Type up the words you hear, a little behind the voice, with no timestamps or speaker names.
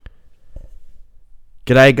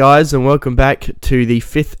G'day guys and welcome back to the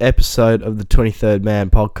 5th episode of the 23rd Man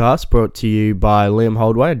podcast, brought to you by Liam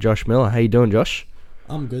Holdway and Josh Miller. How you doing, Josh?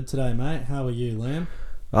 I'm good today, mate. How are you, Liam?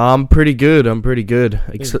 I'm pretty good.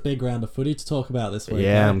 Big round of footy to talk about this week.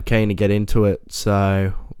 Yeah, mate. I'm keen to get into it,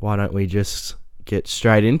 so why don't we just get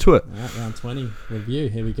straight into it? All right, round 20 review.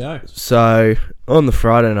 Here we go. So, on the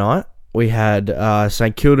Friday night, we had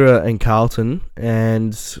St Kilda and Carlton,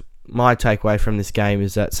 and my takeaway from this game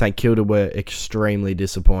is that St Kilda were extremely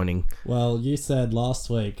disappointing. Well, you said last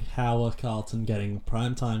week, how are Carlton getting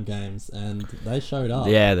primetime games? And they showed up.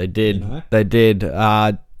 Yeah, they did. You know? They did.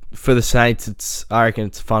 For the Saints, I reckon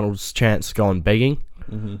it's finals chance going begging.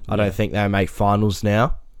 Mm-hmm. I don't think they'll make finals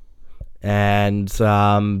now. And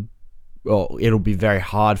it'll be very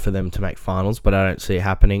hard for them to make finals, but I don't see it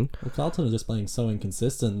happening. Well, Carlton are just playing so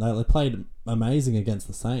inconsistent. They played amazing against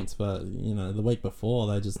the Saints, but the week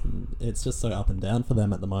before it's just so up and down for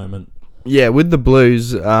them at the moment. Yeah, with the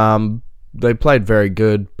Blues, they played very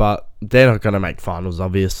good, but they're not going to make finals,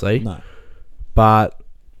 obviously. No, but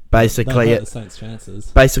basically, the Saints'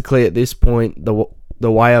 chances. Basically, at this point,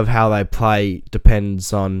 the way of how they play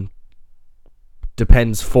depends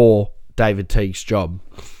for David Teague's job.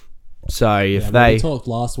 So we talked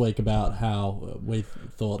last week about how we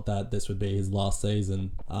thought that this would be his last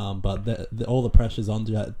season, but all the pressure's on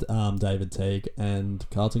David Teague, and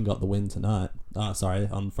Carlton got the win tonight.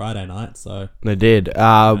 On Friday night. So they did.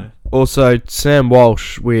 Also, Sam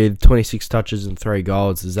Walsh with 26 touches and 3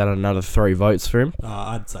 goals. Is that another 3 votes for him?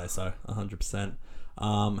 I'd say so, 100%.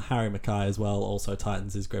 Harry Mackay as well also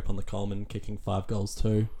tightens his grip on the Coleman, kicking 5 goals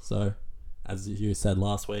too. So, as you said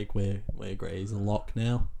last week, we agree he's a lock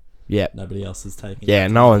now. Yeah. Nobody else is taking. Yeah,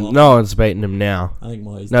 no one's beating him now. I think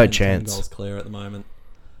he's no 10 chance. Goals clear at the moment.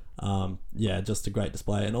 Just a great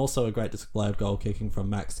display, and also a great display of goal kicking from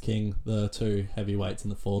Max King. The two heavyweights in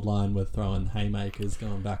the forward line were throwing haymakers,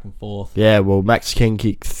 going back and forth. Yeah, well, Max King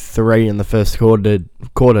kicked 3 in the first quarter,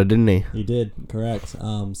 didn't he? He did, correct.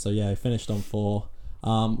 He finished on 4.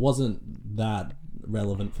 Wasn't that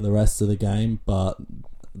relevant for the rest of the game, but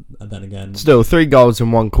then again, still 3 goals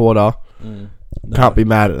in 1 quarter. Can't be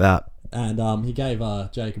mad at that. And he gave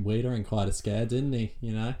Jacob Wiedering quite a scare, didn't he?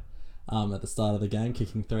 At the start of the game,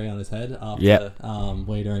 kicking 3 on his head after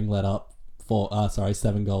Wiedering let up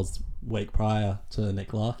 7 goals week prior to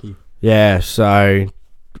Nick Larkey. Yeah, so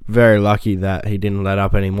very lucky that he didn't let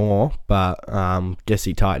up anymore, but guess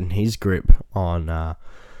he tightened his grip on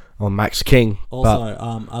Max King.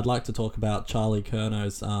 Also, I'd like to talk about Charlie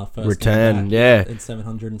Curno's first return. Game back in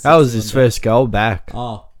 760. That was his first goal back.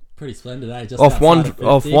 Oh, pretty splendid, eh? Just off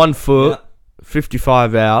one foot,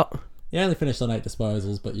 55 out. He only finished on 8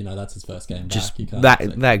 disposals, but that's his first game just back.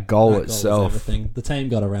 That goal itself. Everything. The team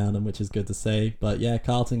got around him, which is good to see. But yeah,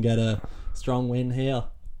 Carlton get a strong win here.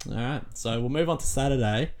 All right, so we'll move on to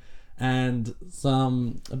Saturday, and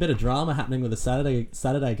a bit of drama happening with the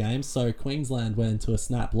Saturday games. So Queensland went into a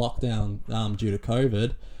snap lockdown due to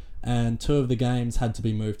COVID, and 2 of the games had to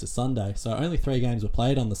be moved to Sunday. So only 3 games were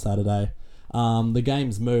played on the Saturday. The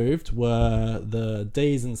games moved were the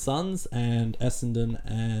D's and Suns and Essendon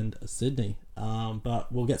and Sydney.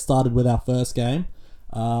 But we'll get started with our first game.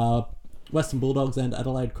 Western Bulldogs and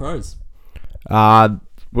Adelaide Crows.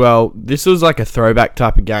 Well, this was like a throwback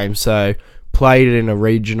type of game, so played in a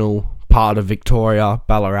regional part of Victoria,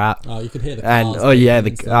 Ballarat. Oh, you could hear the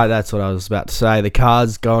cars. That's what I was about to say. The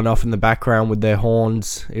cars going off in the background with their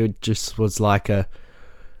horns. It just was like a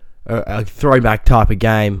throwback type of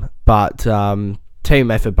game, but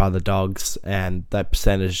team effort by the Dogs, and that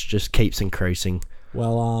percentage just keeps increasing.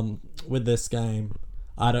 Well, with this game,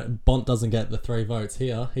 Bont doesn't get the 3 votes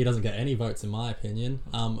here. He doesn't get any votes in my opinion.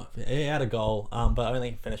 He had a goal, but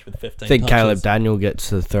only finished with 15 I think touches. Caleb Daniel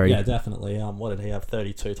gets the 3. Yeah, definitely. What did he have?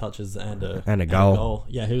 32 touches and a goal.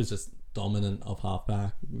 Yeah, he was just dominant off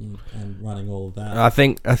halfback and running all of that. I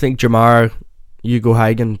think Jamaro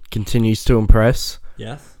Ugle-Hagan continues to impress.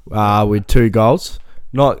 Yes. With 2 goals.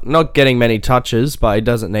 Not getting many touches, but he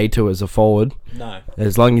doesn't need to as a forward. No.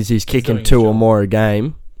 As long as he's kicking 2 or more a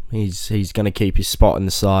game, he's going to keep his spot in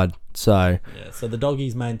the side. So the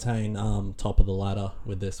Doggies maintain top of the ladder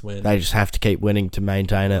with this win. They just have to keep winning to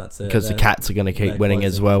maintain it, because the Cats are going to keep winning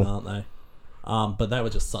as well, aren't they? But they were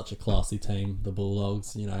just such a classy team, the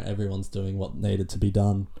Bulldogs. Everyone's doing what needed to be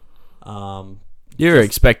done. You were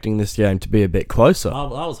expecting this game to be a bit closer. I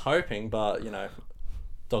was hoping, but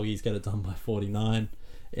Doggies get it done by 49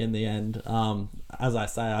 in the end. As I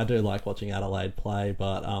say, I do like watching Adelaide play,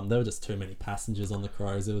 but there were just too many passengers on the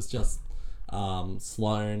Crows. It was just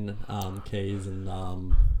Sloane, Keys,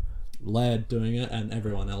 and Laird doing it, and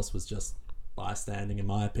everyone else was just bystanding, in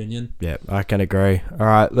my opinion. Yeah, I can agree. All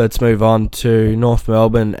right, let's move on to North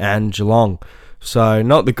Melbourne and Geelong. So,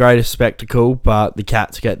 not the greatest spectacle, but the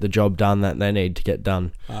Cats get the job done that they need to get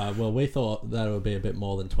done. Well, we thought that it would be a bit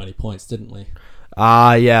more than 20 points, didn't we?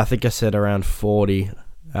 Yeah, I think I said around 40.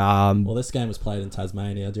 Well, this game was played in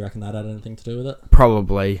Tasmania. Do you reckon that had anything to do with it?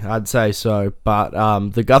 Probably, I'd say so. But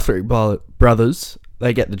the Guthrie brothers,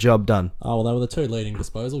 they get the job done. Oh, well, they were the two leading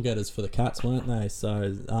disposal getters for the Cats, weren't they?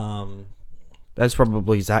 So, that's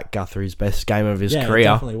probably Zach Guthrie's best game of his yeah, career. It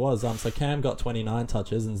definitely was. So Cam got 29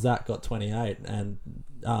 touches and Zach got 28, and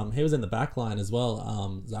he was in the back line as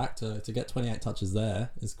well. Zach to get 28 touches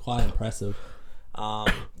there is quite impressive.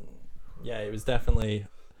 Yeah, it was definitely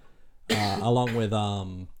along with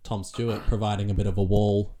Tom Stewart providing a bit of a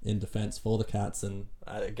wall in defence for the Cats, and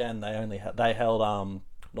again they held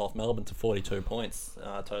North Melbourne to 42 points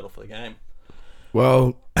total for the game.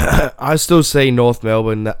 Well, I still see North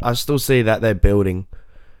Melbourne. I still see that they're building.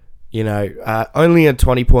 You know, only a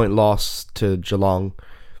 20-point loss to Geelong.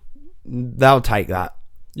 They'll take that.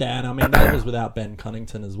 Yeah, and I mean that was without Ben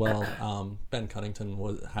Cunnington as well. Ben Cunnington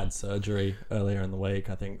had surgery earlier in the week,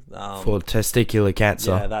 I think. For testicular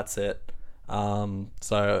cancer. Yeah, that's it.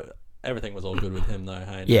 So everything was all good with him, though.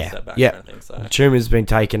 Hey, yeah, setback yeah. Or anything, so. The tumour's been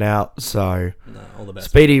taken out, so all the best.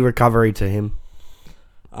 Speedy recovery to him.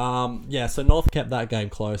 Yeah, so North kept that game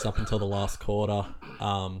close up until the last quarter.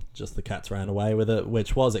 Just the Cats ran away with it,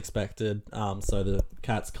 which was expected. So the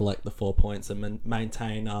Cats collect the 4 points and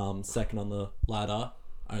maintain second on the ladder,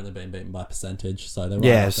 only being beaten by percentage. So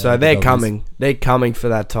they're coming. They're coming for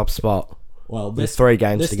that top spot. Well, there's 3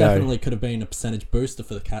 games to go. This definitely could have been a percentage booster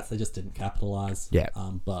for the Cats. They just didn't capitalise. Yeah.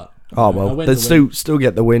 But they still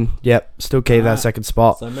get the win. Yep, still keep that second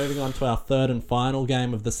spot. So moving on to our third and final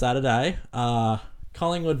game of the Saturday.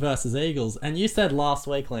 Collingwood versus Eagles, and you said last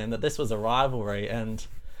week, Liam, that this was a rivalry, and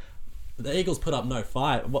the Eagles put up no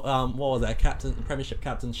fight. What was that? Premiership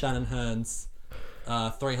captain Shannon Hearn's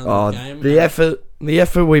 300th game. The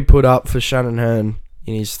effort we put up for Shannon Hearn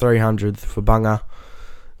in his 300th for Bunga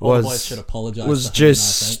the boys should apologise. Was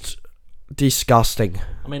just disgusting.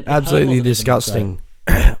 I mean, absolutely disgusting.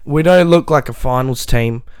 We don't look like a finals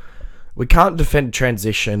team. We can't defend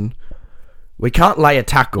transition. We can't lay a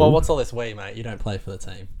tackle. Well, what's all this we, mate? You don't play for the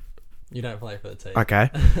team.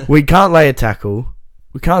 Okay. We can't lay a tackle.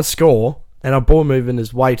 We can't score. And our ball movement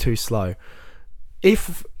is way too slow.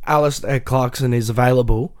 If Alistair Clarkson is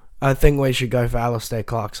available, I think we should go for Alistair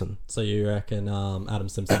Clarkson. So you reckon Adam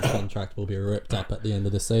Simpson's contract will be ripped up at the end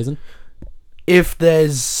of this season? If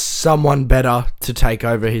there's someone better to take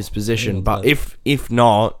over his position. But if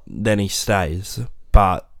not, then he stays.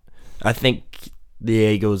 But I think the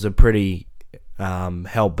Eagles are pretty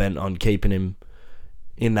hell-bent on keeping him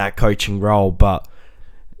in that coaching role, but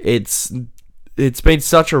it's been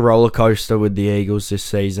such a roller coaster with the Eagles this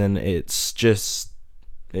season. It's just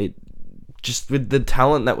with the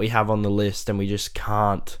talent that we have on the list, and we just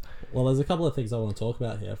can't. Well, there's a couple of things I want to talk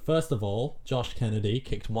about here. First of all, Josh Kennedy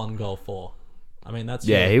kicked 1 goal for. I mean, that's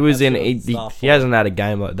he hasn't had a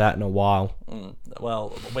game like that in a while.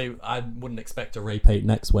 Well, I wouldn't expect a repeat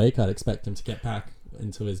next week. I'd expect him to get back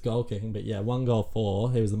into his goal kicking, but 1 goal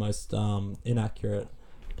for. He was the most inaccurate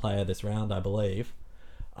player this round, I believe.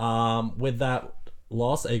 With that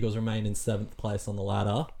loss, Eagles remain in 7th place on the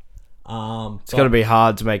ladder. It's going to be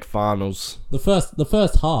hard to make finals. The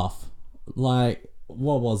first half, like,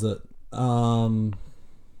 what was it?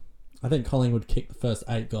 I think Collingwood kicked the first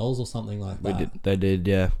 8 goals or something like that. They did,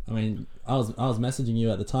 yeah. I mean, I was messaging you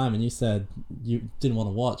at the time, and you said you didn't want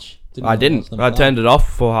to watch. I didn't. I turned it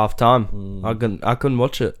off for half time. I couldn't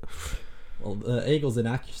watch it. Well, the Eagles'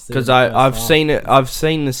 inaccuracy. Because I've seen it. I've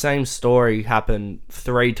seen the same story happen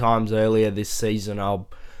 3 times earlier this season.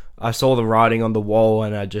 I saw the writing on the wall,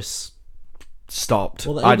 and I just stopped.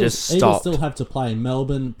 Well, Eagles still have to play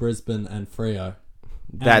Melbourne, Brisbane, and Freo.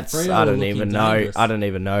 I don't even know. I don't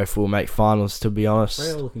even know if we'll make finals, to be honest.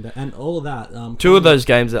 And all of that. 2 of those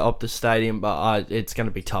games at Optus Stadium, but it's going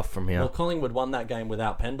to be tough from here. Well, Collingwood won that game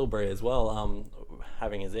without Pendlebury as well,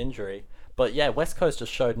 having his injury. But yeah, West Coast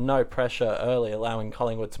just showed no pressure early, allowing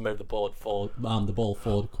Collingwood to move the ball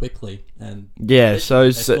forward quickly. And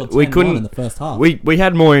so we couldn't in the first half. We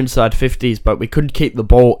had more inside 50s, but we couldn't keep the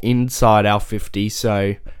ball inside our 50.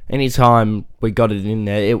 So anytime we got it in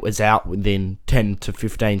there, it was out within 10 to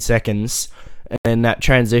 15 seconds. And that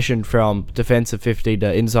transition from defensive 50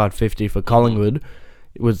 to inside 50 for Collingwood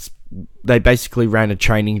was they basically ran a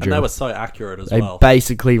training drill. And they were so accurate as They well.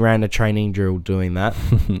 basically ran a training drill doing that.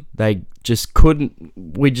 They just couldn't.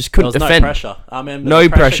 We just couldn't There was defend. no pressure. I mean, No the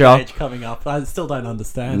pressure. gauge coming up. I still don't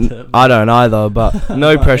understand it. I don't either, but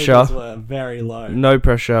no But pressure. Eagles were very low. No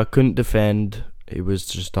pressure. Couldn't defend. It was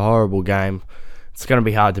just a horrible game. It's going to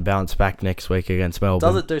be hard to bounce back next week against Melbourne.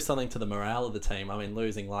 Does it do something to the morale of the team? I mean,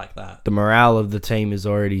 losing like that. The morale of the team is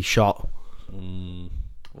already shot. Well,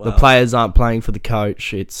 The players aren't playing for the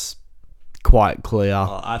coach. It's quite clear.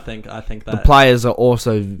 well, I think that The players are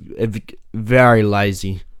also very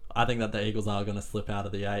lazy. I think that the Eagles are going to slip out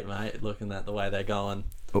of the 8, mate. Looking at the way they're going.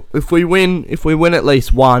 If we win at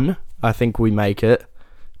least one, I think we make it,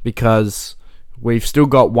 because we've still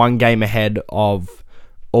got one game ahead of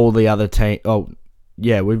all the other team. Oh,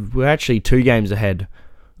 yeah, we're actually 2 games ahead.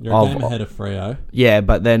 You're a game ahead of Freo. Yeah,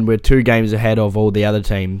 but then we're 2 games ahead of all the other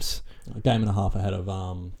teams. A game and a half ahead of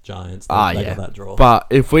Giants. They Yeah. got that draw. But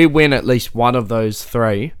if we win at least one of those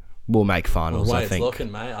 3, we'll make finals, the way I it's think.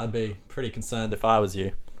 looking, mate, I'd be pretty concerned if I was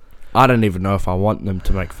you. I don't even know if I want them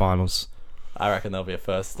to make finals. I reckon there'll be a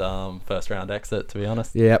first round exit, to be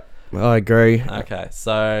honest. Yep, I agree. Okay,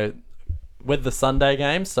 so with the Sunday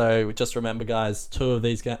game, so just remember, guys, 2 of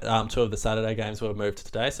the Saturday games were moved to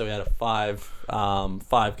today, so we had a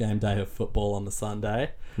 5 game day of football on the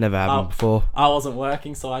Sunday. Never happened before. I wasn't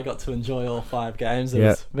working, so I got to enjoy all 5 games. It Yep.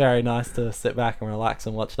 was very nice to sit back and relax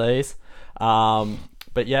and watch these.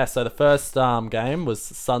 But yeah, so the first game was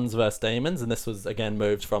Suns versus Demons, and this was again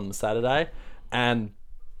moved from the Saturday. And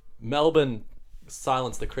Melbourne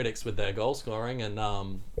silenced the critics with their goal scoring and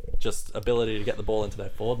just ability to get the ball into their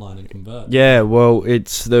forward line and convert. Yeah, well,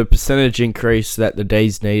 it's the percentage increase that the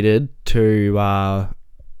D's needed to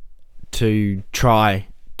try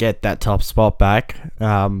get that top spot back.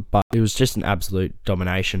 But it was just an absolute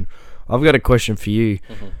domination. I've got a question for you.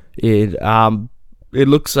 It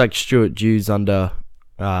looks like Stuart Dew's under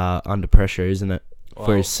pressure, isn't it,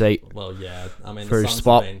 for his seat? Well, yeah. I mean, For the his Suns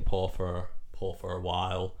spot. have been poor for a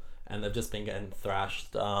while, and they've just been getting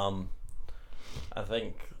thrashed. I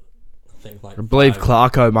think like I believe 5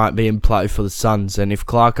 Clarko might be in play for the Suns, and if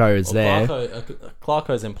Clarko is there,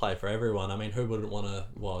 Clarko's in play for everyone. I mean, who wouldn't want to?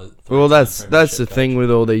 well, that's the thing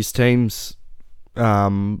with all these teams.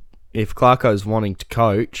 If Clarko's wanting to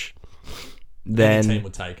coach, then any team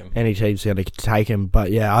would take him. Any team's going to take him.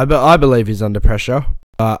 But yeah, I believe he's under pressure.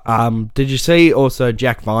 Did you see also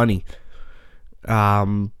Jack Viney?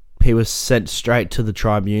 He was sent straight to the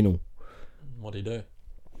tribunal. What did he do?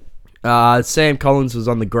 Sam Collins was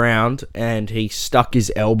on the ground and he stuck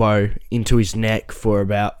his elbow into his neck for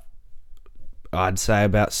I'd say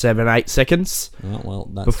about 7-8 seconds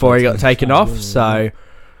before he got taken off. So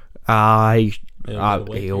he'll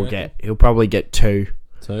probably get 2.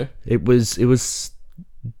 2? It was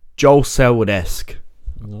Joel Selwood-esque.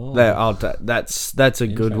 Oh, That's a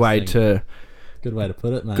good way to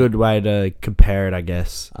put it, mate. good way to compare it, I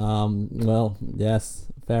guess. Well, yes,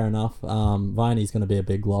 fair enough. Viney's going to be a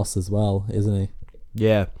big loss as well, isn't he?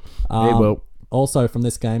 Yeah, he will. Also from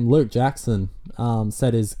this game, Luke Jackson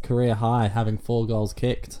set his career high, having 4 goals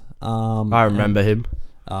kicked. I remember him.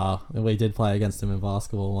 We did play against him in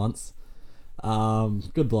basketball once.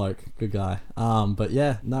 Good bloke, good guy. But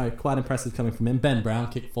yeah, no, quite impressive coming from him. Ben Brown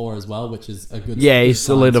kicked 4 as well, which is a good. Yeah, he's he's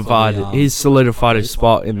solidified his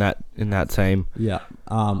spot in that team. Yeah.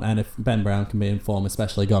 And if Ben Brown can be in form,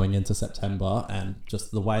 especially going into September, and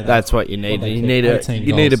just the way that's what you need. You need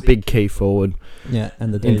need a big key forward. Yeah,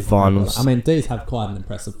 and the in D's finals. I mean, D's have quite an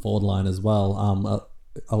impressive forward line as well.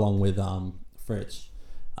 Along with Fritsch,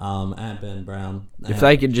 and Ben Brown. If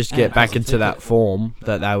they can just get back into that form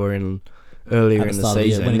that they were in earlier in the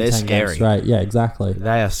season, they're scary. Straight. Yeah, exactly.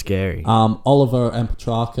 They are scary. Oliver and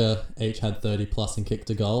Petrarca each had 30 plus and kicked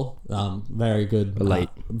a goal. Very good. Elite.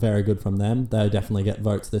 Very good from them. They'll definitely get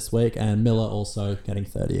votes this week. And Miller also getting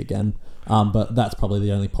 30 again. But that's probably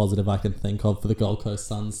the only positive I can think of for the Gold Coast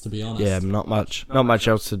Suns, to be honest. Yeah, not much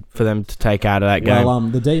else for them to take out of that game. Well,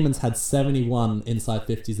 the Demons had 71 inside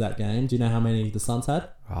 50s that game. Do you know how many the Suns had?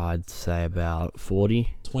 I'd say about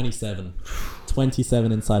 40. 27.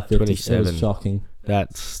 27 inside 50s. 27. It was shocking.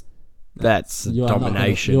 That's You are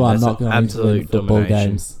domination. You are That's not going to absolute win football domination.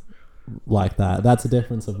 games like that. That's a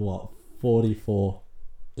difference of what? 44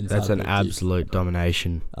 inside That's an 50. absolute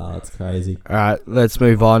domination. Oh, it's crazy. All right, let's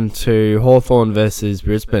move on to Hawthorn versus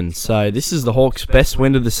Brisbane. So this is the Hawks' best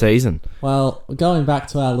win of the season. Well, going back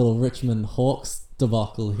to our little Richmond Hawks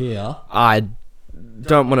debacle here. I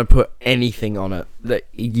don't want to put anything on it. That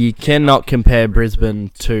you cannot compare Brisbane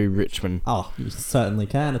to Richmond. Oh, you certainly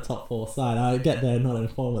can. A top 4 side. I get they're not in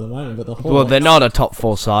form at the moment, but the Hawks... Well, they're not a top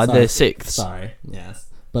 4 side. Sorry. They're 6th. Sorry, yes.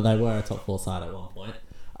 But they were a top 4 side at one point.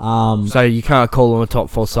 So you can't call them a top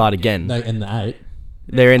 4 side again. They're in the 8.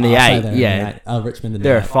 They're in the I'll say 8, they're in yeah. the 8. Richmond in the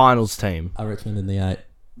They're 8. a finals team. Richmond in the 8.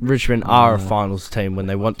 Richmond are a finals team when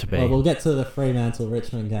they want to be. Well, we'll get to the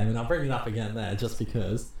Fremantle-Richmond game, and I'll bring it up again there just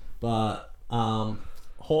because. But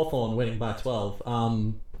Hawthorn winning by 12.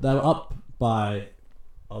 They were up by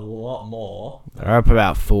a lot more. They're up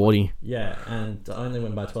about 40. Yeah, and only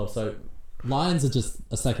win by 12. So Lions are just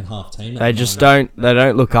a second half team. They just don't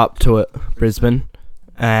look up to it, Brisbane.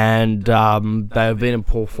 And they've been in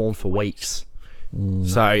poor form for weeks.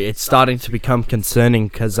 So it's starting to become concerning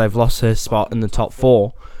because they've lost their spot in the top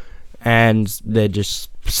 4 and they're just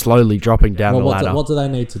slowly dropping down the ladder. What do they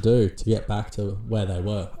need to do to get back to where they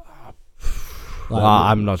were?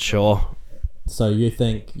 I'm not sure. So you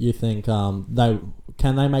think can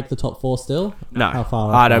they make the top 4 still? No, How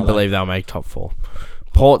far I don't believe they'll make top 4.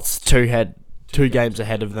 Port's 2 games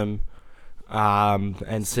ahead of them,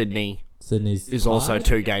 and Sydney's is also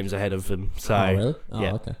 2 games ahead of them. So really?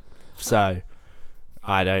 Yeah. Okay. So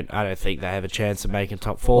I don't think they have a chance of making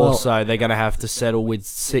top 4. So they're going to have to settle with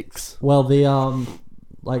 6. Well,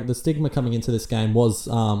 the stigma coming into this game was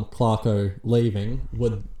Clarko leaving.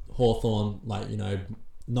 Would Hawthorn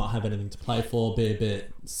not have anything to play for, be a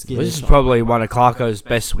bit skittish? This is probably one of Clarko's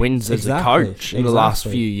best wins as a coach in the last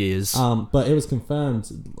few years. But it was confirmed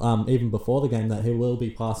even before the game that he will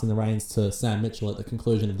be passing the reins to Sam Mitchell at the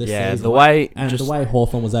conclusion of this season. The way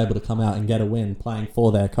Hawthorn was able to come out and get a win playing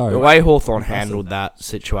for their coach. The way Hawthorn handled that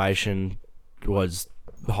situation was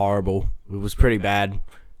horrible. It was pretty bad.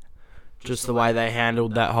 Just the way they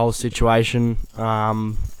handled that whole situation.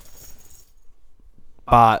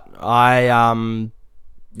 But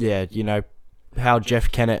how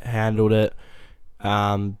Jeff Kennett handled it.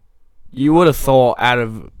 You would have thought out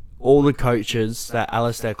of all the coaches that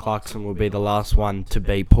Alistair Clarkson would be the last one to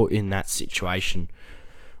be put in that situation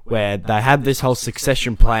where they had this whole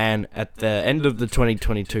succession plan at the end of the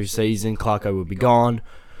 2022 season. Clarko would be gone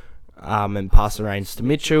and pass the reins to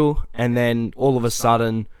Mitchell, and then all of a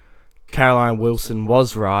sudden Caroline Wilson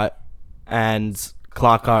was right and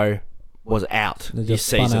Clarko was out this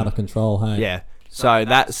season. Spun out of control, hey? Yeah. So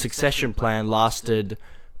that succession plan lasted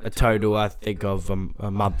a total, I think, of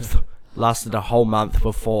a month. Lasted a whole month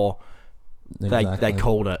before they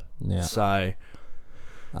called it. Yeah. So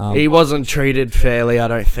he wasn't treated fairly, I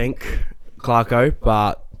don't think, Clarko,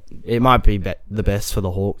 but it might be the best for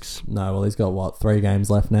the Hawks. No, well, he's got, 3 games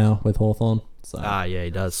left now with Hawthorn? So. Yeah,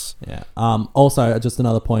 he does. Yeah. Also, just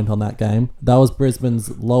another point on that game. That was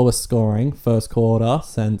Brisbane's lowest scoring first quarter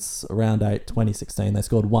since round 8, 2016. They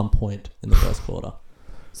scored 1 point in the first quarter.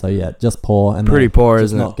 So, yeah, just poor. And pretty poor,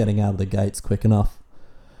 isn't it? Just not getting out of the gates quick enough.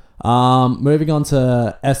 Moving on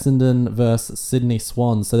to Essendon versus Sydney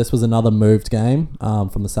Swans. So, this was another moved game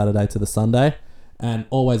from the Saturday to the Sunday. And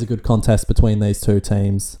always a good contest between these two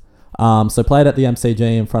teams. So played at the MCG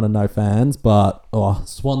in front of no fans, but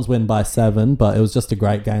Swans win by 7, but it was just a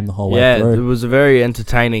great game the whole way through. Yeah, it was a very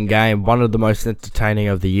entertaining game, one of the most entertaining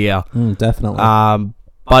of the year. Definitely.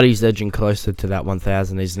 Buddy's edging closer to that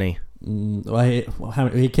 1,000, isn't he?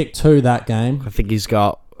 He kicked 2 that game. I think he's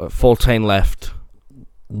got 14 left.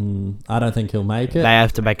 I don't think he'll make it. They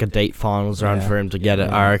have to make a deep finals run for him to get it,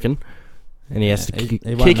 I reckon. And he has to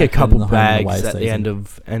kick a a couple bags at the end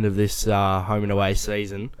of this home and away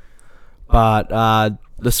season. But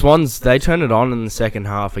the Swans, they turned it on in the second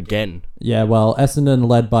half again. Yeah, well, Essendon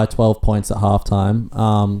led by 12 points at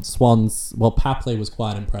halftime. Swans, Papley was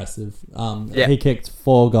quite impressive. He kicked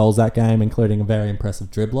 4 goals that game, including a very impressive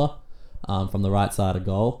dribbler from the right side of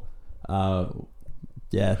goal.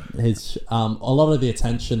 His a lot of the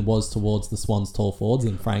attention was towards the Swans' tall forwards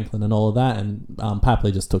in Franklin and all of that, and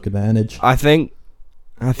Papley just took advantage. I think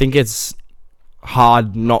it's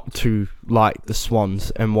hard not to like the Swans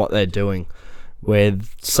and what they're doing with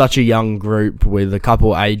such a young group, with a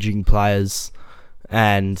couple aging players,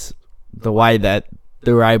 and the way that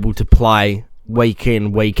they're able to play week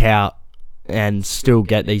in, week out, and still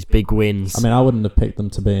get these big wins. I mean, I wouldn't have picked them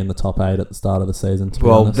to be in the top 8 at the start of the season, to be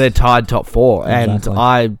honest. They're tied top 4, Exactly. and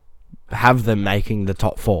I have them making the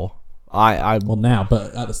top 4. Now,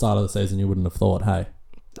 but at the start of the season, you wouldn't have thought, hey.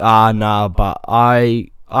 But I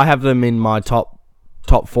have them in my top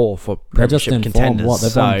 4 for premiership contenders. What,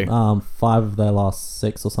 they've won 5 of their last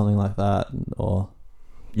 6 or something like that, or...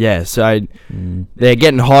 Yeah, so they're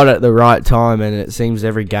getting hot at the right time, and it seems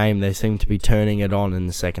every game they seem to be turning it on in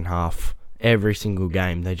the second half. Every single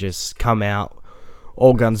game, they just come out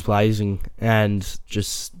all guns blazing and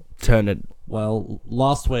just turn it Well,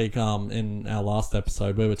 last week, in our last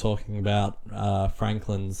episode, we were talking about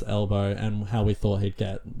Franklin's elbow and how we thought he'd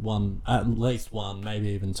get at least one, maybe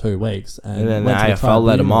even 2 weeks. And then the went to the AFL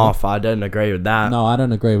let him tribunal. off. I don't agree with that. No, I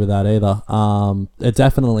don't agree with that either. It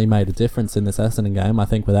definitely made a difference in this Essendon game. I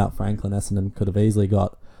think without Franklin, Essendon could have easily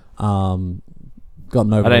gotten over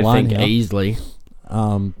I the don't line think here. easily.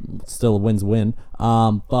 Still a win's a win.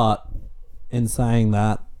 But in saying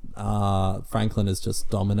that, Franklin has just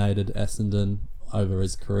dominated Essendon over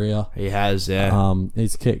his career. He has, yeah.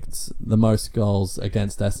 He's kicked the most goals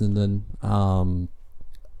against Essendon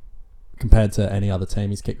compared to any other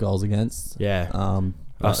team he's kicked goals against. Yeah. I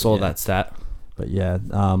But, saw yeah. that stat. But yeah,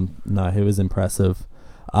 no, he was impressive.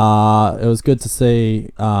 It was good to see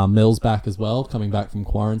Mills back as well, coming back from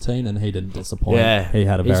quarantine, and he didn't disappoint. Yeah. He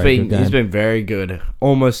had a very good game. He's been very good.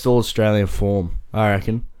 Almost all Australian form, I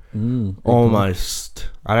reckon. Big Almost.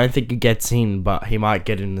 I don't think he gets in, but he might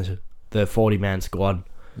get in the 40-man squad.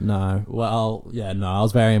 No, well, yeah, no, I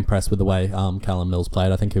was very impressed with the way Callum Mills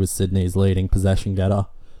played. I think he was Sydney's leading possession getter.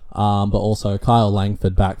 But also Kyle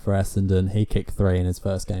Langford back for Essendon. He kicked 3 in his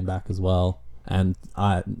first game back as well. And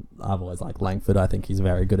I've always liked Langford. I think he's a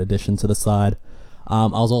very good addition to the side. I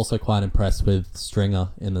was also quite impressed with Stringer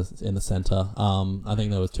in the centre. I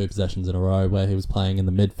think there was 2 possessions in a row where he was playing in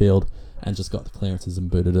the midfield and just got the clearances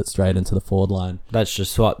and booted it straight into the forward line. That's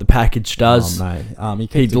just what the package does. Oh,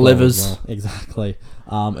 mate. He He delivers. well. Exactly.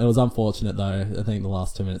 It was unfortunate though. I think the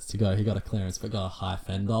last 2 minutes to go, he got a clearance but got a high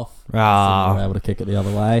fend off. So they were able to kick it the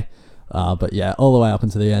other way. But yeah, all the way up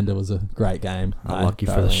until the end, it was a great game. Unlucky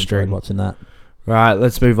for the thoroughly enjoyed string. watching that. Right,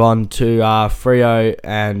 let's move on to Freo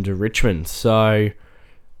and Richmond. So,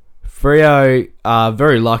 Freo are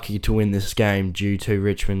very lucky to win this game due to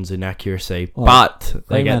Richmond's inaccuracy, Well, but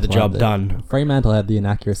they get the Fremantle job had done. Fremantle had the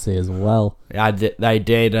inaccuracy as well. They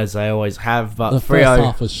did, as they always have, but The first Freo...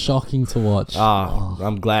 half was shocking to watch.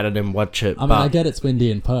 I'm glad I didn't watch it, I mean, but I get it's windy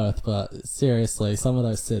in Perth, but seriously, some of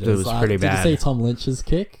those sitters... It was pretty bad. Did you see Tom Lynch's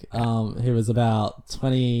kick? He was about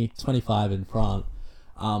 25 in front.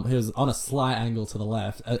 He was on a slight angle to the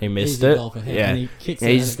left. he missed Easy it. goal for him, Yeah, and he kicks he's it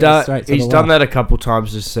and it goes done. straight to He's the done left. that a couple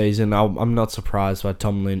times this season. I'm not surprised by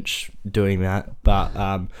Tom Lynch doing that. But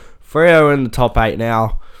Freo in the top 8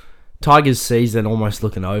 now. Tigers' season almost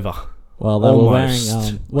looking over. Well, they were wearing...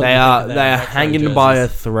 Almost. what did They you think are of their they are retro hanging by a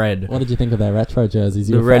jerseys? thread. What did you think of their retro jerseys?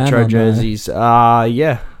 You The a fan retro or no? jerseys. Yeah,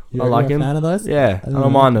 You're, I like you're a them. fan of those? Yeah, I Oh,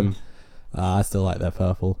 don't mind them. I still like their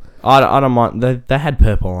purple. I don't mind. They had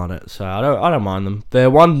purple on it, so I don't mind them. The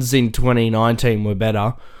ones in 2019 were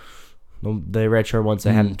better. The retro ones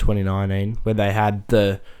they had in 2019, where they had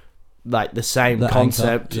the same The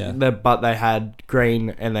concept, anchor, yeah. but they had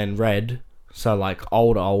green and then red, so like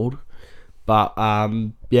old. But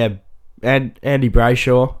yeah, and Andy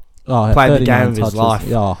Brayshaw Oh, played the 39 game of his touches. life.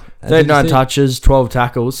 Yeah. And did 39 you see- touches, 12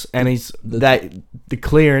 tackles, and the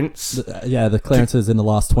clearance. The clearances in the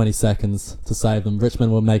last 20 seconds to save them.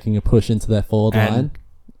 Richmond were making a push into their forward And line.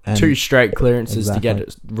 And 2 straight clearances to get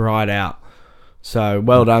it right out. So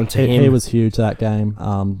well done to him. he was huge that game.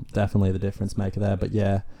 Definitely the difference maker there. But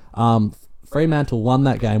yeah, Fremantle won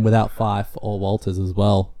that game without Fife or Walters as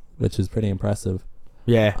well, which is pretty impressive.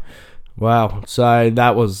 Yeah. Wow. So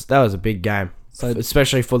that was a big game. So,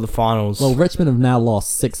 Especially for the finals. well, Richmond have now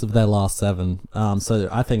lost 6 of their last 7. So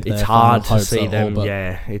I think it's their hard final to hopes see are all them. but-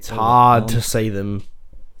 Yeah, it's all hard but to gone. see them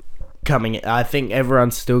coming. I think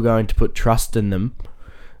everyone's still going to put trust in them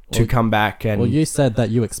to Well- come back. And Well, you said that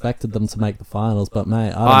you expected them to make the finals, but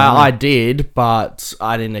mate, I I did, but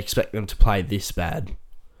I didn't expect them to play this bad.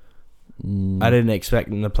 I didn't expect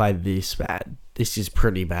them to play this bad. This is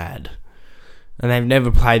pretty bad. And they've never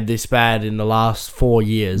played this bad in the last 4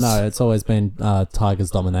 years. No, it's always been Tigers'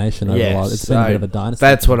 domination over Yeah, a while. It's been a bit of a dynasty.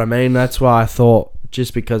 That's what I mean. That's why I thought,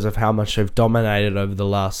 just because of how much they've dominated over the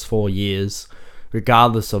last 4 years,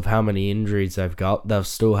 regardless of how many injuries they've got, they'll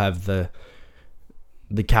still have the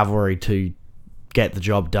cavalry to get the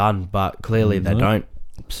job done. But clearly they don't.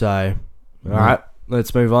 So, all right,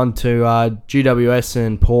 let's move on to GWS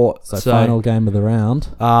and Port. So final game of the round.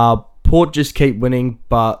 Port just keep winning,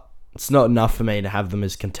 but it's not enough for me to have them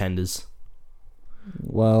as contenders.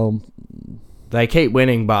 Well, They keep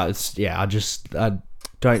winning, but it's, I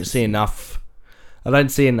don't see enough. I don't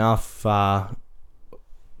see enough for.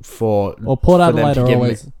 Port for them Adelaide to are give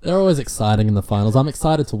me- they're always exciting in the finals. I'm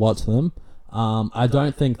excited to watch them. I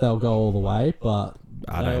don't think they'll go all the way, but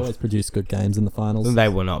I they don't- always produce good games in the finals. They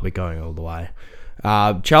will not be going all the way.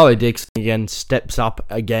 Charlie Dixon again steps up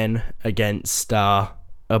again against a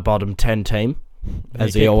bottom 10 team,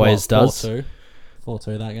 as he kicked, always does. 4-2.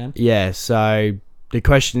 4-2 that game. Yeah, so The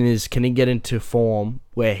question is, can he get into form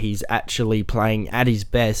where he's actually playing at his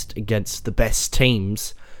best against the best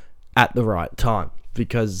teams at the right time?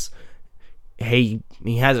 Because he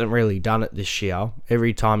hasn't really done it this year.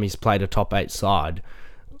 Every time he's played a top 8 side,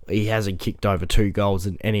 he hasn't kicked over 2 goals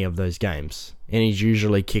in any of those games. And he's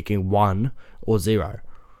usually kicking 1 or 0.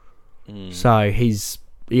 So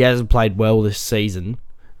he hasn't played well this season,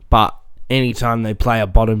 but anytime they play a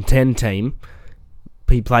bottom 10 team,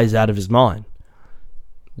 he plays out of his mind.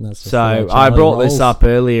 So I brought this up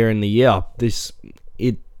earlier in the year. It's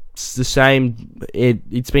the same.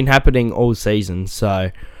 It's been happening all season,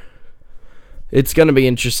 so it's going to be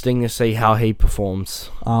interesting to see how he performs.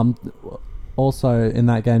 Also in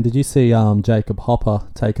that game, did you see Jacob Hopper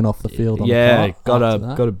taken off the field? Got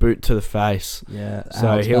a boot to the face. Yeah,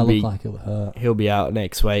 so he'll be out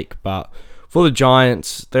next week. But for the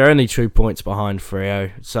Giants, they're only 2 points behind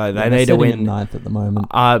Freo, so they need to win. Ninth at the moment.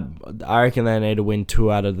 I reckon they need to win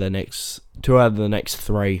 2 out of the next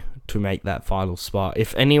 3 to make that final spot.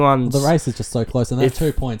 If anyone's the race is just so close, and that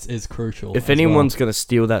 2 points is crucial. If anyone's going to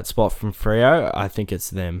steal that spot from Freo, I think it's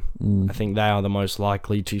them. I think they are the most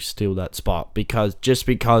likely to steal that spot because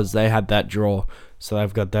they had that draw, so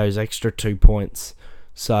they've got those extra 2 points.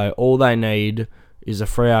 So all they need is a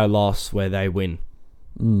Freo loss where they win.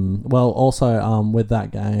 Well, also with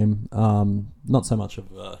that game, not so much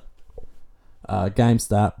of a game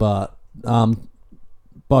stat, but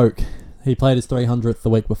Boak. He played his 300th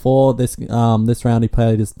the week before. This round he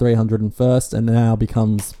played his 301st and now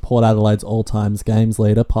becomes Port Adelaide's all-time games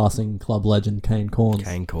leader, passing club legend Kane Corns.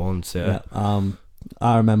 Kane Corns, yeah.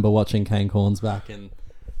 I remember watching Kane Corns back in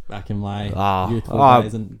my youthful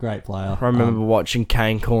days, and great player. I remember watching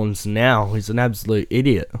Kane Corns now. He's an absolute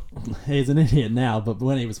idiot. He's an idiot now, but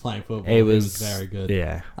when he was playing football, he was very good.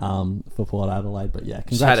 Yeah. For Port Adelaide, but yeah,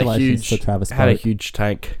 congratulations to Travis Boak. Had a huge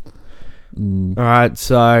tank. Alright,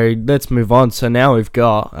 so let's move on. So now we've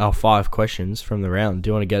got our 5 questions from the round. Do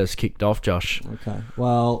you want to get us kicked off, Josh? Okay.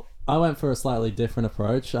 Well, I went for a slightly different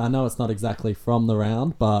approach. I know it's not exactly from the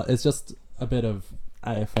round, but it's just a bit of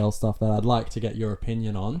AFL stuff that I'd like to get your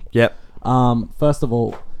opinion on. Yep. First of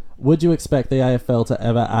all, would you expect the AFL to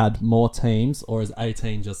ever add more teams, or is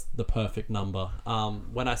 18 just the perfect number?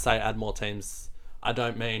 When I say add more teams, I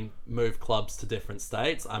don't mean move clubs to different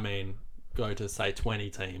states. I mean go to, say, 20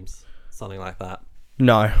 teams. Something like that.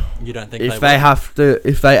 No. You don't think if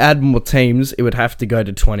they add more teams, it would have to go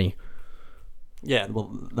to 20. Yeah,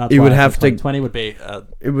 well, that's why 20 would be...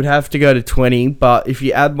 it would have to go to 20, but if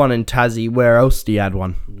you add one in Tassie, where else do you add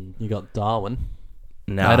one? You got Darwin.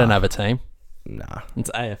 Nah. They don't have a team. Nah.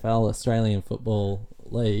 It's AFL, Australian Football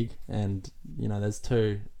League, and, there's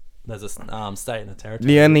a state and a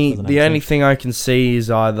territory. The only thing I can see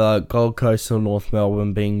is either Gold Coast or North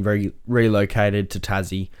Melbourne being relocated to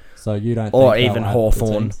Tassie. So you don't think or even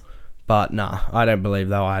Hawthorn. But nah, I don't believe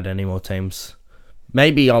they'll add any more teams.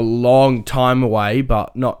 Maybe a long time away,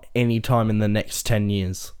 but not any time in the next 10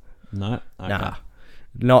 years. No? Okay. Nah.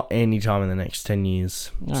 Not any time in the next 10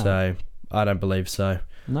 years. Oh. So, I don't believe so.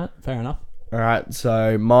 No, fair enough. Alright,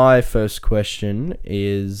 so my first question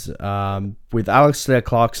is, with Alistair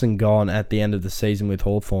Clarkson gone at the end of the season with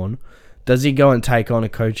Hawthorn, does he go and take on a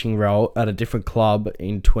coaching role at a different club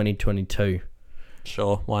in 2022?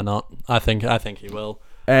 Sure, why not? I think he will.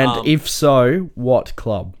 And if so, what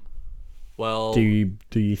club? Well, do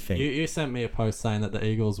you think? You sent me a post saying that the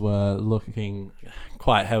Eagles were looking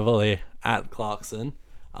quite heavily at Clarkson,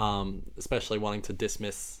 especially wanting to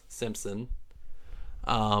dismiss Simpson.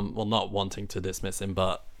 Well, not wanting to dismiss him,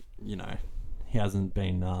 but he hasn't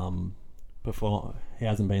been He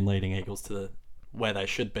hasn't been leading Eagles to where they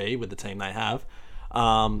should be with the team they have.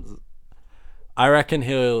 I reckon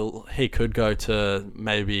he could go to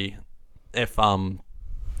maybe if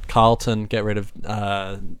Carlton get rid of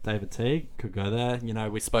David Teague, could go there.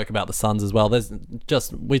 We spoke about the Suns as well.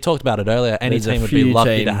 We talked about it earlier. Any team would be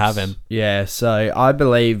lucky to have him. Yeah, so I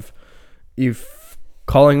believe if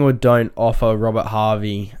Collingwood don't offer Robert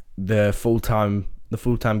Harvey the full-time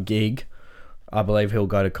gig, I believe he'll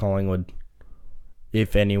go to Collingwood,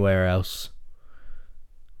 if anywhere else.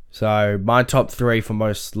 So my top 3 for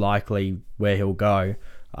most likely where he'll go,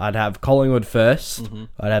 I'd have Collingwood first,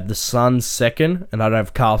 I'd have the Suns second, and I'd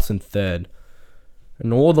have Carlton third.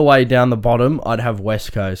 And all the way down the bottom, I'd have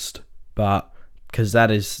West Coast, but because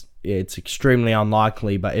it's extremely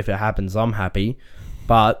unlikely, but if it happens, I'm happy.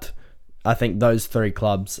 But I think those 3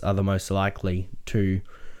 clubs are the most likely to...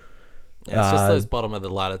 Yeah, it's just those bottom of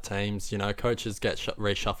the ladder teams. Coaches get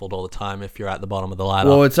reshuffled all the time if you're at the bottom of the ladder.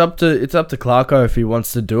 Well, it's up to Clarko if he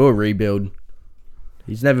wants to do a rebuild.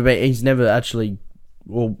 He's never actually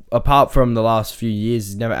well, apart from the last few years,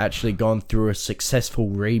 he's never actually gone through a successful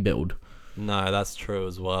rebuild. No, that's true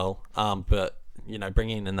as well. But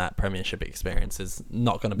bringing in that premiership experience is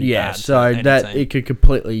not going to be bad. So any that team. it could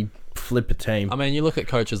completely flip a team. I mean, you look at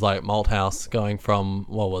coaches like Malthouse going from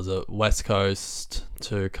West Coast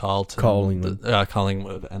to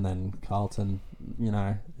Collingwood, and then Carlton.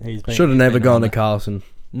 Should have never gone to Carlton.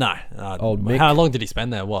 No, Old Mick. How long did he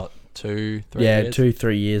spend there? What, 2-3 years?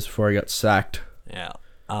 2-3 years before he got sacked. Yeah.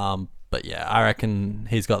 But yeah, I reckon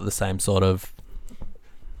he's got the same sort of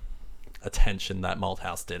attention that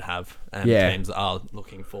Malthouse did have, and teams are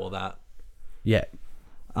looking for that. Yeah.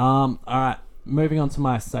 All right. Moving on to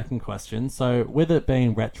my second question. So, with it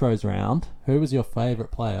being Retros round, who was your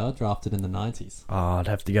favourite player drafted in the 90s? Oh, I'd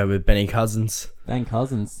have to go with Benny Cousins. Ben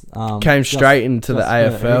Cousins. Came straight into the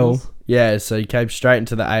AFL. Eagles? Yeah, so he came straight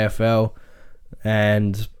into the AFL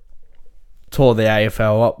and tore the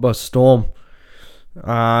AFL up by storm.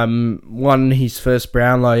 Won his first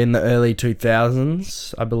Brownlow in the early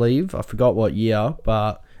 2000s, I believe. I forgot what year,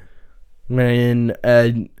 but when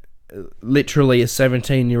literally a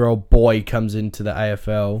 17-year-old boy comes into the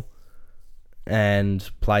AFL and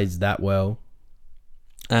plays that well.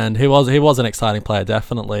 And he was an exciting player,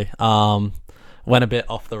 definitely. Went a bit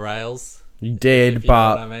off the rails. He did, if you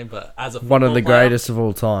but, know what I mean. But as a one of the player, greatest of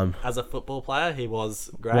all time. As a football player, he was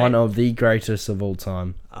great. One of the greatest of all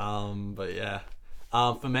time. But yeah.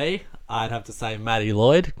 For me, I'd have to say Matty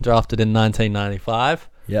Lloyd, drafted in 1995.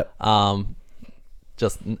 Yep.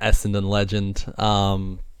 Just an Essendon legend.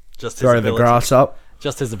 Just his Throw the grass up.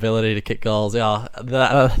 Just his ability to kick goals. Yeah,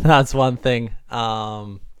 that's one thing.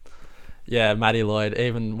 Yeah, Matty Lloyd,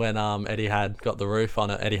 even when Eddie had got the roof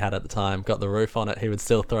on it, at the time, got the roof on it, he would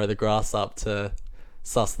still throw the grass up to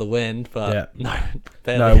suss the wind, but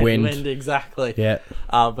no wind. Exactly. Yeah.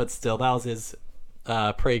 But still, that was his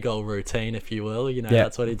pre-goal routine, if you will.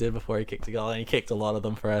 That's what he did before he kicked a goal, and he kicked a lot of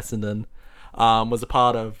them for Essendon. Was a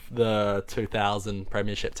part of the 2000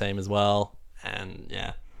 Premiership team as well, and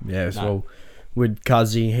well, with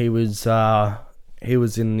Cuzzy, he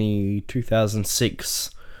was in the 2006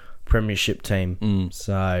 Premiership team.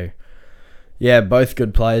 So both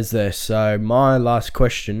good players there. So my last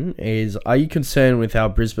question is, are you concerned with how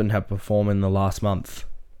Brisbane have performed in the last month?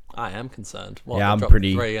 I am concerned. I'm they dropped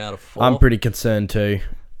pretty 3 out of 4. I'm pretty concerned too.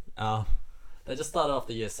 They just started off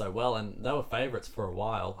the year so well, and they were favourites for a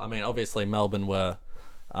while. I mean, obviously Melbourne were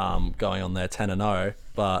going on their 10-0,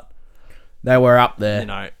 but they were up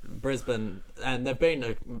there. Brisbane, and they've been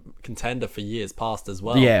a contender for years past as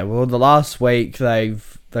well. Yeah, well, the last week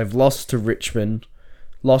they've lost to Richmond,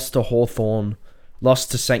 lost to Hawthorn,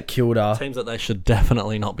 lost to St Kilda. Teams that they should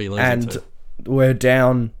definitely not be losing to. And we're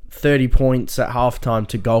down 30 points at halftime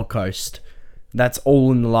to Gold Coast. That's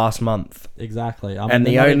all in the last month. Exactly. I mean, and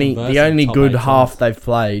the only good half they've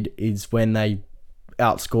played is when they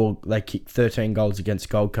kicked 13 goals against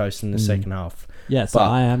Gold Coast in the second half. Yeah, so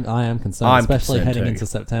I am concerned, especially heading into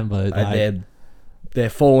September. They're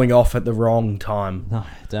falling off at the wrong time. No,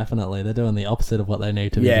 definitely. They're doing the opposite of what they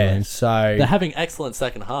need to be doing. So they're having excellent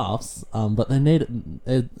second halves, but they need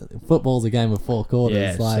football's a game of 4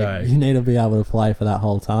 quarters. You need to be able to play for that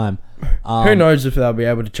whole time. Who knows if they'll be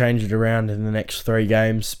able to change it around in the next 3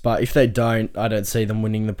 games, but if they don't, I don't see them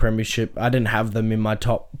winning the Premiership. I didn't have them in my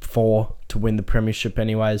top 4 to win the Premiership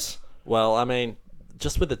anyways. Well, I mean,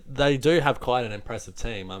 just with they do have quite an impressive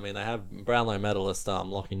team. I mean, they have Brownlow medalist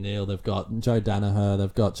Lockie Neal. They've got Joe Danaher.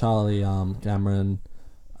 They've got Charlie Cameron.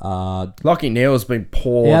 Lockie Neal's been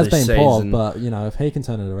poor. He has this been poor, season. but if he can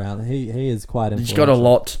turn it around, he is quite influential. He's got a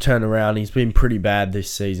lot to turn around. He's been pretty bad this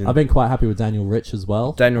season. I've been quite happy with Daniel Rich as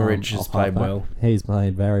well. Daniel Rich has played well. He's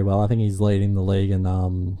played very well. I think he's leading the league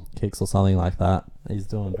in kicks or something like that. He's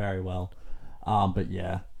doing very well. But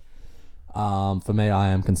yeah. For me, I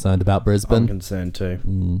am concerned about Brisbane. I'm concerned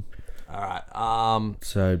too. All right.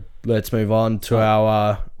 So let's move on to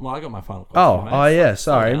our. Well, I got my final question.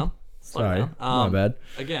 Sorry. Slow down. My bad.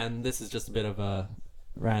 Again, this is just a bit of a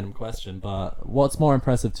random question, but what's more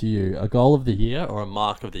impressive to you, a goal of the year or a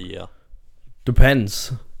mark of the year?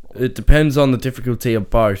 Depends. It depends on the difficulty of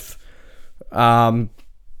both. Probably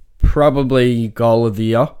goal of the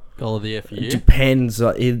year. Goal of the year for you? It depends.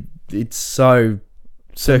 It's so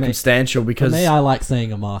circumstantial because for me, I like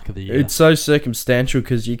seeing a mark of the year. It's so circumstantial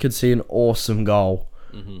because you could see an awesome goal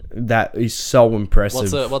that is so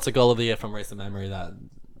impressive. What's a goal of the year from recent memory that?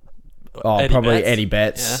 Probably Eddie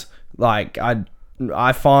Betts. Yeah. Like I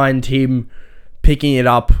find him picking it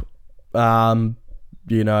up, tussling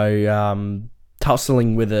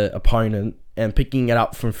with an opponent and picking it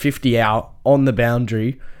up from 50 out on the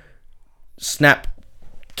boundary, snap,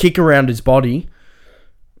 kick around his body,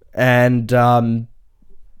 and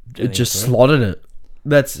it just slotted it.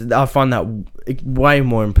 I find that way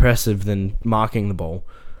more impressive than marking the ball.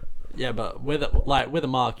 Yeah, but with a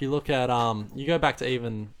mark, you look at you go back to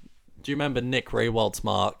even. Do you remember Nick Rewald's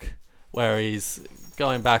mark where he's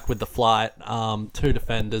going back with the flight, 2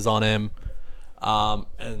 defenders on him,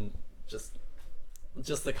 and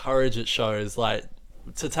just the courage it shows, like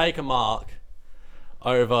to take a mark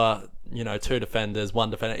over 2 defenders, 1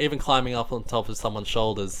 defender, even climbing up on top of someone's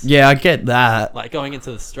shoulders. Yeah, I get that. Like going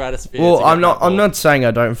into the stratosphere. Well, I'm not saying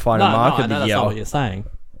I don't find a mark no, of I know the that's yell. not what you're saying.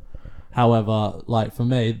 However, like for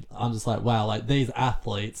me, I'm just like, wow, like these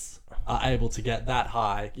athletes are able to get that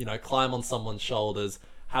high, climb on someone's shoulders,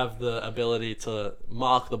 have the ability to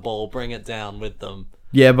mark the ball, bring it down with them.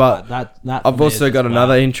 Yeah, but that I've also got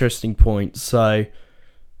another interesting point. So,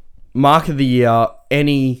 mark of the year,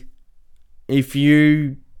 if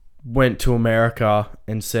you went to America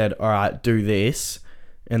and said, all right, do this,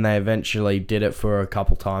 and they eventually did it for a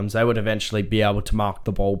couple times, they would eventually be able to mark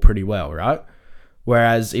the ball pretty well, right?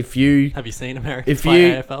 Whereas if you... Have you seen Americans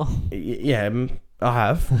play AFL? Yeah, I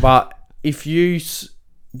have. But if you...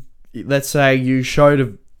 Let's say you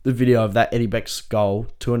showed the video of that Eddie Beck's goal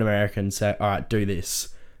to an American and say, all right, do this.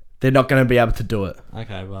 They're not going to be able to do it.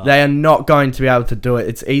 Okay, well... They are not going to be able to do it.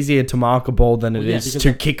 It's easier to mark a ball than it is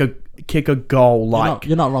to kick a goal like...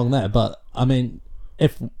 You're not wrong there, but, I mean,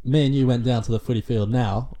 if me and you went down to the footy field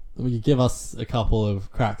now, you give us a couple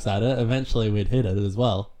of cracks at it, eventually we'd hit it as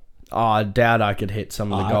well. Oh, I doubt I could hit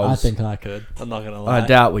some of the goals. I think I could. I'm not going to lie. I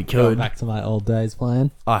doubt we Going could. back to my old days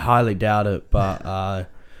playing. I highly doubt it, but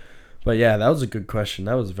yeah, that was a good question.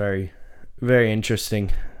 That was very, very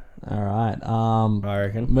interesting. All right. I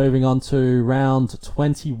reckon. Moving on to round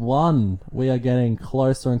 21. We are getting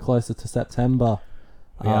closer and closer to September.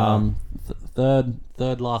 Third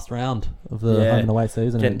last round of the home and away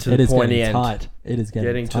season. It is getting tight. It is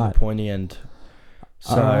getting tight. To the pointy end.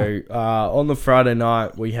 So, on the Friday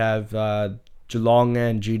night, we have Geelong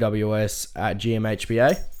and GWS at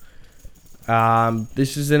GMHBA.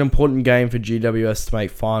 This is an important game for GWS to make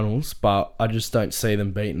finals, but I just don't see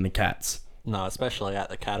them beating the Cats. No, especially at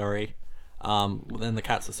the Cattery. Then the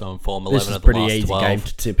Cats are so informed. This is a pretty easy game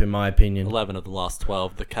to tip, in my opinion. 11 of the last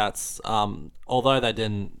 12. The Cats, although they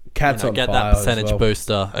didn't get fire that percentage as well.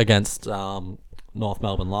 booster against North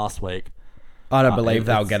Melbourne last week, I don't believe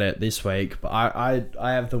they'll get it this week, but I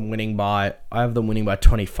have them winning by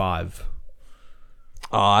 25.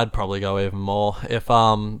 Oh, I'd probably go even more if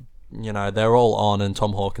they're all on and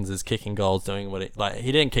Tom Hawkins is kicking goals, doing what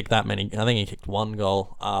he didn't kick that many. I think he kicked 1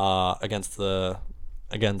 goal against the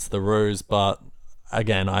Roos, but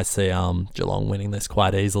again, I see Geelong winning this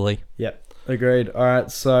quite easily. Yep, agreed. All right,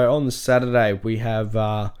 so on the Saturday we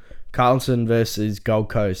have Carlton versus Gold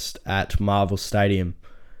Coast at Marvel Stadium.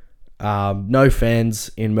 No fans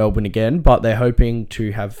in Melbourne again, but they're hoping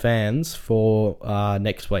to have fans for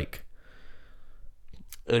next week.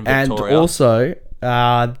 And also,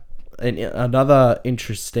 another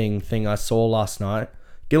interesting thing I saw last night,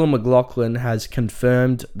 Gillon McLachlan has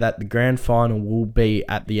confirmed that the grand final will be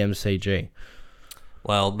at the MCG.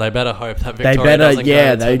 Well, they better hope that Victoria doesn't go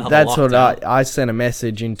into another that's lockdown. what I sent a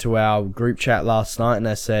message into our group chat last night, and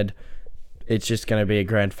I said it's just going to be a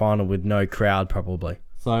grand final with no crowd probably.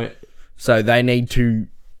 So they need to,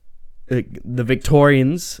 the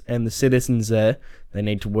Victorians and the citizens there, they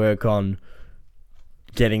need to work on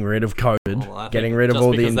getting rid of COVID, getting rid of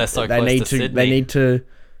all the.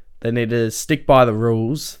 They need to stick by the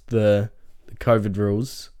rules, the COVID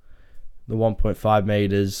rules, the 1.5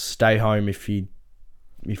 meters. Stay home if you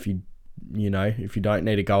don't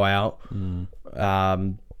need to go out.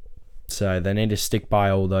 So they need to stick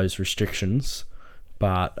by all those restrictions.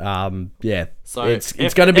 But so it's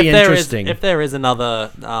going to be interesting. If there is another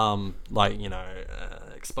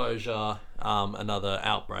exposure, another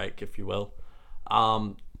outbreak, if you will,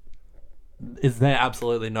 is there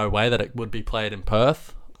absolutely no way that it would be played in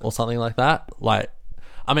Perth or something like that?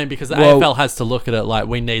 Because the AFL has to look at it like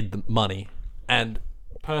we need the money, and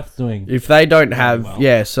Perth's doing. If they don't have,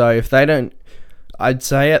 if they don't, I'd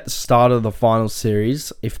say at the start of the final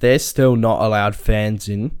series, if they're still not allowed fans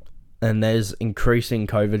in, and there's increasing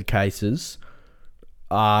COVID cases,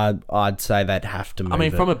 I'd say they'd have to move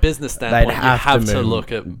it. From a business standpoint, you have to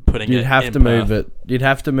look at putting it in Perth. You'd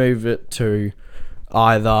have to move it to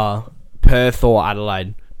either Perth or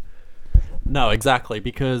Adelaide. No, exactly,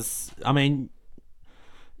 because, you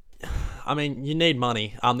need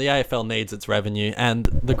money. The AFL needs its revenue, and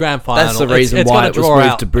the grand final... That's the reason why it was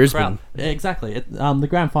moved to Brisbane. Yeah, exactly. The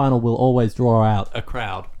grand final will always draw out a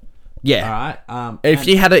crowd. Yeah. All right. If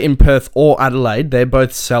you had it in Perth or Adelaide, they're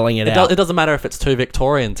both selling it out. It doesn't matter if it's two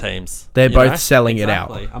Victorian teams. They're both selling it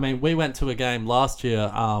out. I mean, we went to a game last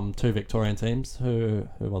year. Two Victorian teams. Who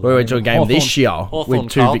was it? We went to a game this year Hawthorn,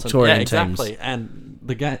 with two Carlton. Victorian yeah, exactly. teams. And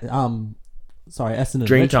the game. Sorry, Essendon and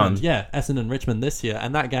Dreamtime. Richmond. Yeah, Essendon and Richmond this year,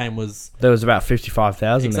 and that game was There was about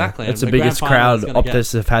 55,000 exactly. there. That's and the the biggest grand final is crowd gonna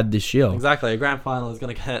Optus have had this year. exactly a grand final is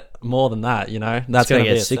going to get more than that. You know, that's It's going going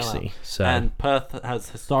to be get a 60. sellout. So. And Perth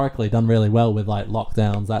has historically done really well with like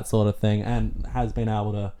lockdowns, that sort of thing, and has been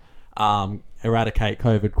able to eradicate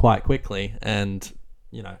COVID quite quickly. And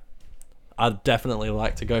you know, I'd definitely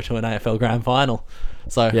like to go to an AFL grand final.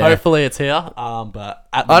 So hopefully it's here. But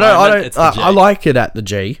at the moment, it's the G. I like it at the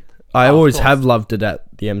G. I always course. have loved it at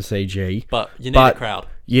the MCG. But you need a crowd.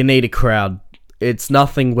 You need a crowd. It's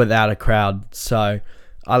nothing without a crowd. So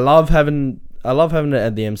I love having it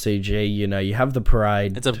at the MCG. You know, you have the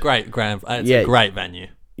parade. It's a great a great venue.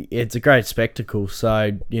 It's a great spectacle.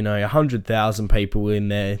 So, you know, 100,000 people in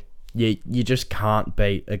there. You just can't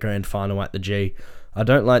beat a grand final at the G. I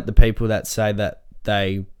don't like the people that say that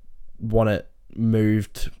they want it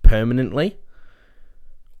moved permanently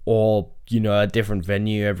or, you know, a different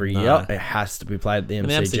venue every year. It has to be played at the MCG. And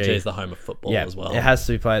the MCG is the home of football as well. It has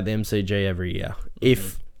to be played at the MCG every year.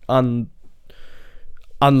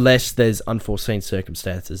 Unless there's unforeseen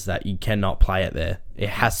circumstances that you cannot play it there. It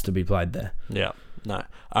has to be played there. Yeah. No.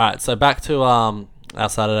 All right, so back to our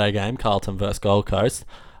Saturday game, Carlton versus Gold Coast.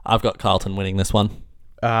 I've got Carlton winning this one.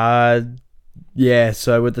 Yeah,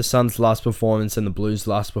 so with the Suns' last performance and the Blues'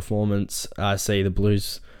 last performance, I see the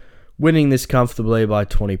Blues winning this comfortably by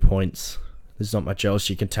 20 points. There's not much else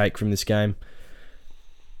you can take from this game.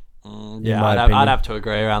 Yeah, I'd have to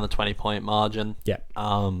agree around the 20-point margin. Yeah.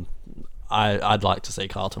 I'd like to see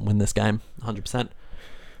Carlton win this game, 100%.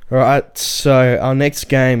 All right, so our next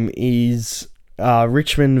game is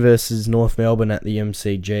Richmond versus North Melbourne at the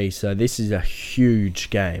MCG. So this is a huge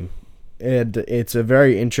game. And it's a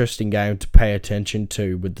very interesting game to pay attention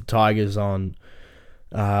to with the Tigers on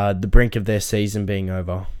the brink of their season being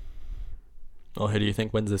over. Well, who do you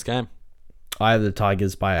think wins this game? I have the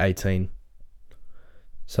Tigers by 18.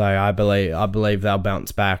 So I believe they'll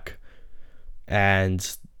bounce back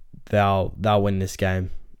and they'll win this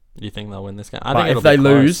game. You think they'll win this game? I think if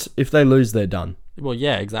they lose, they're done. Well,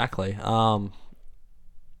 yeah, exactly.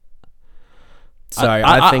 So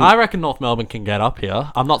I reckon North Melbourne can get up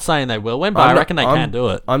here. I'm not saying they will win, but I reckon they can do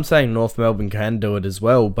it. I'm saying North Melbourne can do it as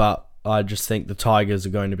well, but I just think the Tigers are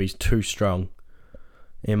going to be too strong,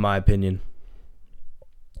 in my opinion.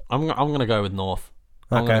 I'm going to go with North.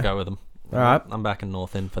 I'm going to go with them. All right. I'm backing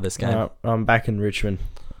North in for this game. All right. I'm backing Richmond.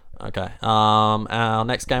 Okay. Our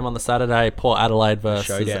next game on the Saturday, Port Adelaide versus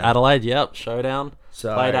Showdown. Adelaide. Yep, showdown.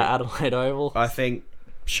 So Played at Adelaide Oval. I think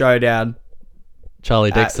showdown.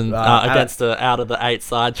 Charlie Dixon against the out of the 8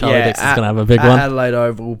 side. Charlie Dixon's going to have a big one. Adelaide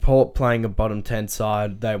Oval, Port playing a bottom 10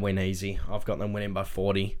 side. They win easy. I've got them winning by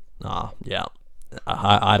 40. Yeah.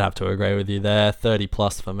 I'd have to agree with you there. 30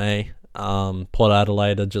 plus for me. Port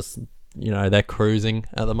Adelaide are just, they're cruising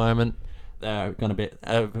at the moment. They're going to be,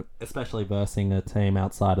 especially versing a team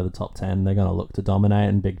outside of the top 10, they're going to look to dominate,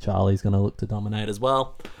 and Big Charlie's going to look to dominate as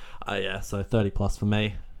well. So 30 plus for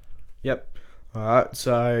me. Yep. All right,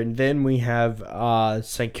 so then we have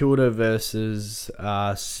St Kilda versus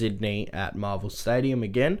Sydney at Marvel Stadium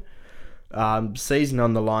again. Season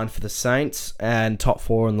on the line for the Saints and top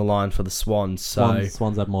 4 on the line for the Swans. So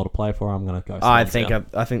Swans have more to play for. I'm going to go Swans.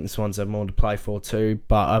 I think the Swans have more to play for too,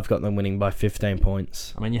 but I've got them winning by 15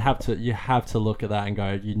 points. I mean, you have to look at that and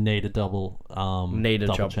go, you need a double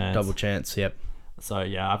chance. Double chance, yep. So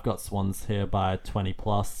yeah, I've got Swans here by 20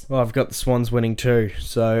 plus. Well, I've got the Swans winning too.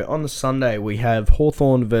 So on the Sunday we have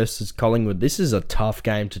Hawthorn versus Collingwood. This is a tough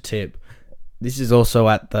game to tip. This is also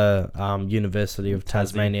at the University of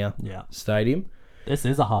Tasmania Stadium. This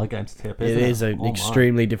is a hard game to tip, isn't it? It is an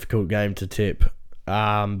extremely difficult game to tip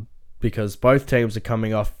because both teams are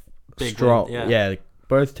coming off strong.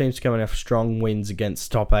 Both teams are coming off strong wins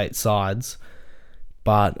against top 8 sides.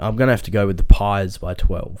 But I'm going to have to go with the Pies by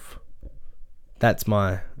 12. That's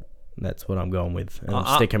what I'm going with, and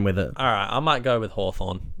I'm sticking with it. All right, I might go with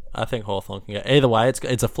Hawthorn. I think Hawthorn can get either way.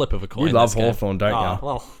 It's a flip of a coin. You love Hawthorn, don't you?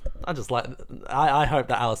 Well, I hope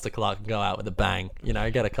that Alistair Clark can go out with a bang.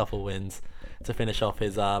 Get a couple wins to finish off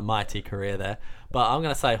his mighty career there. But I'm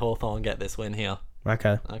going to say Hawthorn get this win here.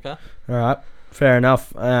 Okay. All right. Fair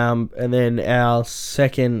enough. And then our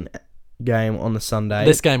second game on the Sunday.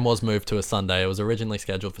 This game was moved to a Sunday. It was originally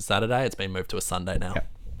scheduled for Saturday. It's been moved to a Sunday now. Yep.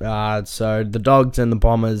 So the Dogs and the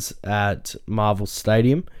Bombers at Marvel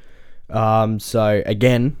Stadium. So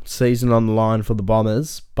again, season on the line for the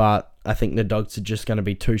Bombers, but I think the Dogs are just going to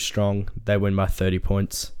be too strong. They win by 30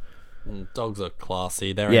 points. Dogs are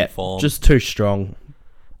classy. They're in form. Just too strong.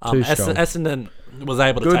 Essendon was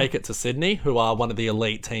able to take it to Sydney, who are one of the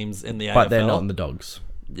elite teams in the AFL. But they're not in the Dogs.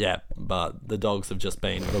 Yeah, but the Dogs have just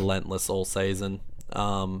been relentless all season.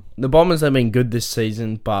 The Bombers have been good this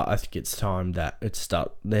season, but I think it's time that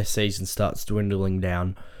their season starts dwindling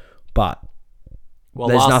down. But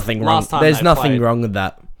there's nothing wrong. There's nothing wrong with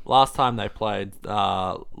that. Last time they played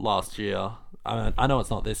last year, I know it's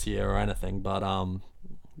not this year or anything, but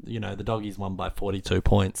the Doggies won by 42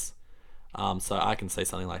 points. So I can see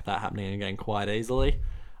something like that happening again quite easily.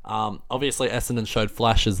 Obviously, Essendon showed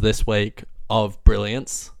flashes this week of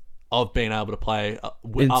brilliance, of being able to play up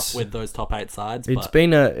with those top 8 sides. It's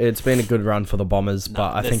been a good run for the Bombers,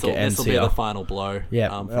 but I think it ends here. This will be the final blow.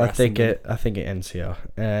 Yeah, I think it ends here.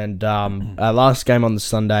 And our last game on the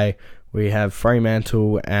Sunday, we have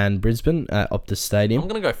Fremantle and Brisbane at Optus Stadium. I'm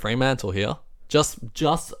gonna go Fremantle here, just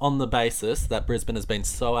on the basis that Brisbane has been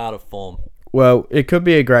so out of form. Well, it could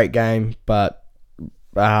be a great game, but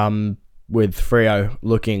with Freo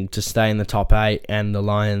looking to stay in the top 8 and the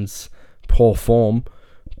Lions poor form,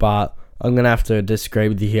 but I'm going to have to disagree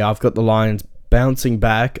with you here. I've got the Lions bouncing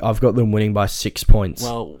back. I've got them winning by 6 points.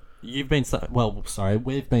 Well, we've been saying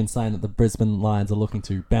that the Brisbane Lions are looking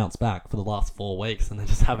to bounce back for the last 4 weeks, and they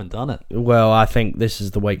just haven't done it. Well, I think this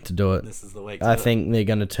is the week to do it. I think they're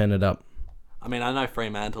going to turn it up. I mean, I know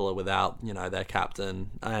Fremantle are without, their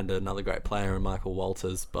captain and another great player in Michael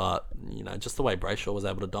Walters, but, just the way Brayshaw was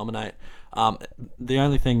able to dominate. The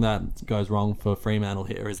only thing that goes wrong for Fremantle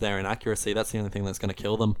here is their inaccuracy. That's the only thing that's going to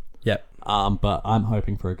kill them. Yep. But I'm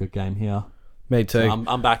hoping for a good game here. Me too. So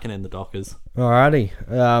I'm backing in the Dockers. Alrighty.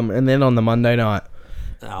 And then on the Monday night,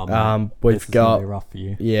 we've got... This is rough for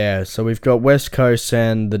you. Yeah, so we've got West Coast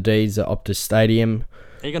and the D's at Optus Stadium.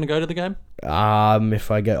 Are you going to go to the game? If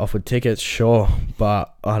I get offered tickets, sure,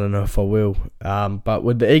 but I don't know if I will. But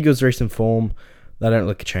with the Eagles' recent form, they don't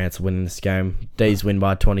look a chance of winning this game. D's win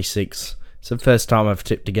by 26. It's the first time I've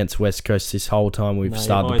tipped against West Coast this whole time we've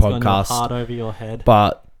started the podcast. Hard over your head.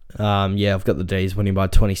 But I've got the D's winning by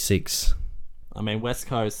 26. I mean, West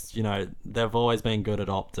Coast, they've always been good at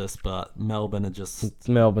Optus, but Melbourne are just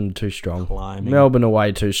Melbourne too strong. Climbing. Melbourne are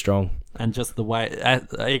way too strong. And just the way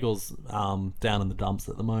Eagles down in the dumps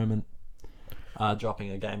at the moment. Dropping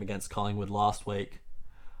a game against Collingwood last week.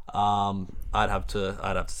 I'd have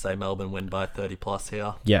to say Melbourne win by 30 plus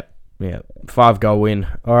here. Yep. 5-goal win.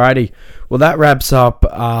 Alrighty. Well, that wraps up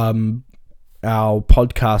our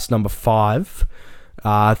podcast number 5.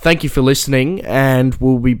 Thank you for listening, and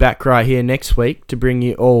we'll be back right here next week to bring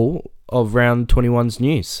you all of round 21's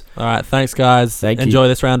news. All right. Thanks, guys. Thank you. Enjoy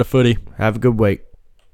this round of footy. Have a good week.